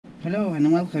Hello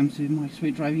and welcome to Mike's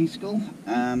Way Driving School.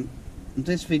 In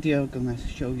this video I'm gonna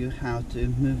show you how to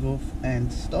move off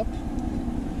and stop.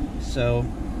 So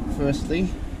firstly,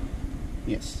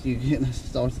 yes, you're gonna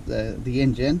start the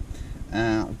engine.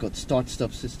 I've got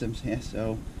start-stop systems here,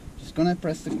 so just gonna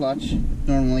press the clutch.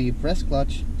 Normally you press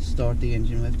clutch, start the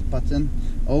engine with the button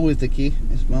or with the key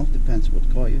as well, depends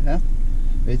what car you have.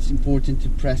 It's important to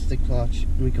press the clutch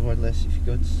regardless if you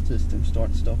got system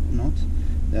start-stop or not.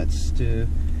 That's to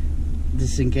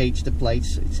disengage the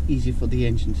plates, so it's easy for the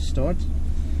engine to start.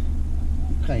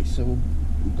 Okay, so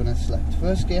I'm gonna select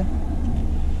first gear.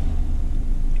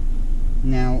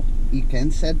 Now you can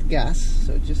set gas,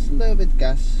 so just a little bit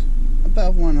gas,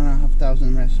 about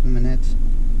 1,500 revs per minute.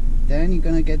 Then you're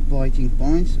gonna get biting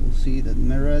points. You'll see that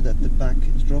mirror that the back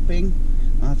is dropping.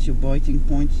 That's your biting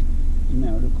point.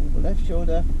 Now look over left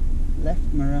shoulder,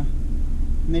 left mirror,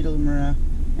 middle mirror,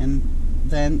 and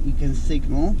then you can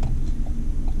signal.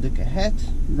 Look ahead,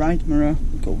 right mirror,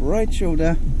 go right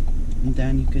shoulder, and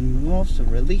then you can move off. So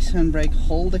release handbrake,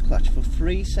 hold the clutch for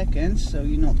 3 seconds so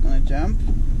you're not going to jump.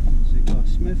 So you go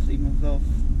smoothly move off.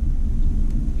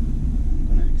 I'm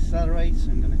going to accelerate, so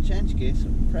I'm going to change gear.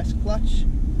 So press clutch,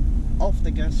 off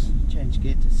the gas, change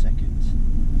gear to second.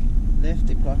 Lift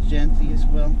the clutch gently as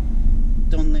well.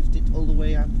 Don't lift it all the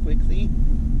way up quickly.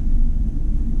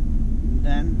 And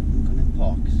then I'm going to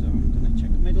park. So I'm going to check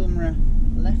middle mirror,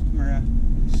 left mirror,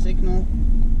 signal.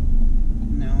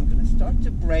 Now I'm going to start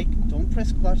to brake. Don't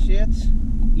press clutch yet.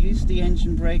 Use the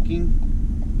engine braking.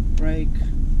 Brake,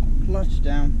 clutch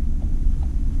down,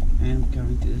 and I'm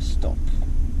going to stop.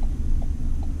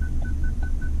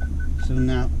 So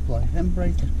now apply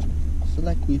handbrake,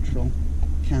 select neutral,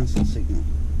 cancel signal.